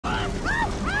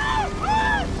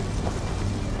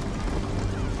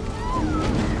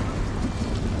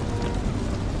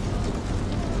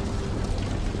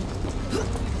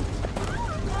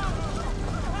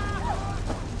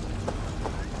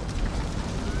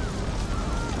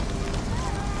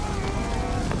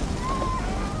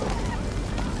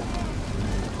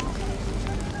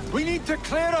need to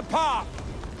clear a path!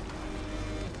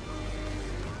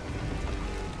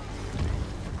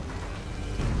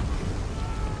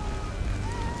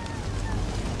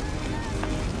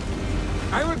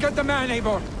 I will get the man,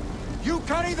 Eivor. You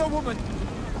carry the woman.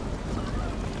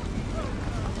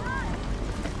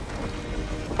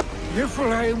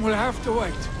 Niflheim will have to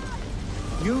wait.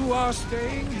 You are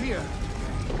staying here.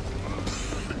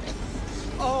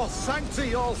 Oh,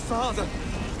 Sancti, all Father!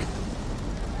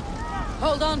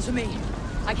 Hold on to me.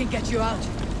 I can get you out.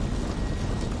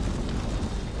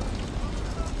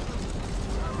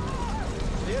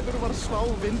 Veður var svá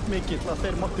vindmikill að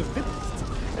þeir máttu vilt.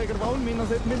 Egar ván mín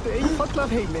að þeir myndu einfalla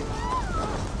af heimi.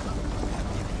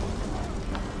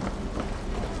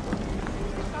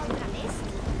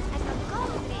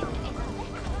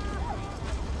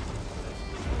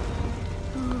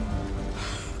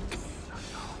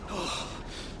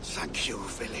 Thank you,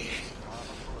 Vili.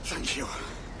 Thank you.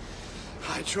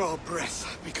 I draw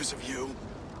breath because of you.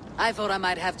 I thought I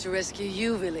might have to rescue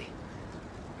you, Willy.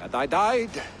 Had I died,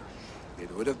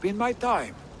 it would have been my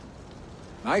time.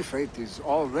 My fate is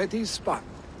already spun.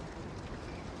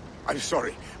 I'm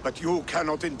sorry, but you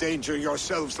cannot endanger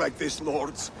yourselves like this,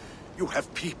 lords. You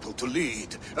have people to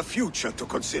lead, a future to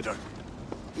consider.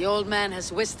 The old man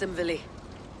has wisdom, Willy.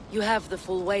 You have the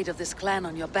full weight of this clan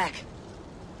on your back.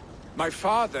 My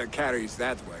father carries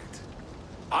that weight.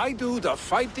 I do the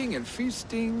fighting and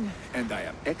feasting, and I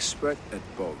am expert at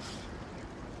both.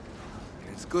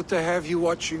 It's good to have you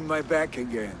watching my back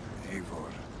again,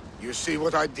 Eivor. You see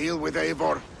what I deal with,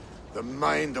 Eivor? The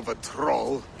mind of a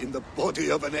troll in the body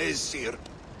of an Aesir.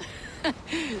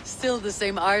 Still the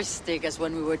same arse stick as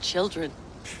when we were children.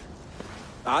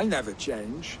 I'll never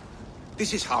change.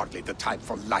 This is hardly the time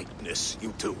for lightness,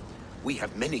 you two. We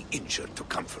have many injured to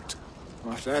comfort.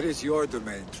 Well, that is your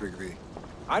domain, Tryggvi.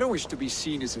 I don't wish to be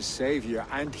seen as a savior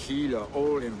and healer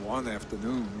all in one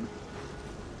afternoon.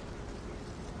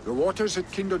 The waters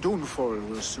at Kinderdunfol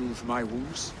will soothe my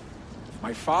wounds. If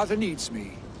my father needs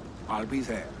me, I'll be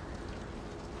there.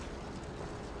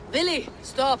 Willy,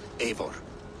 stop! Eivor,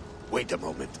 wait a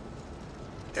moment.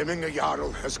 Hemminger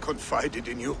Jarl has confided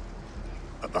in you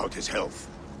about his health.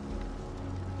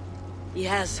 He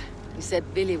has. He said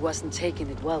Willy wasn't taking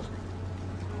it well.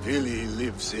 Vili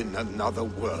lives in another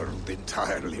world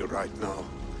entirely right now.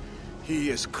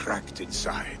 He is cracked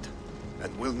inside,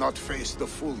 and will not face the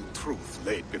full truth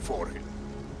laid before him.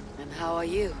 And how are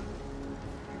you?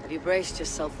 Have you braced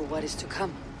yourself for what is to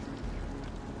come?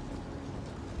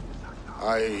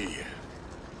 I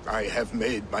have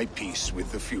made my peace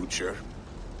with the future,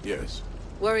 yes.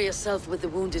 Worry yourself with the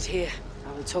wounded here.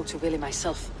 I will talk to Willy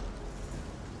myself.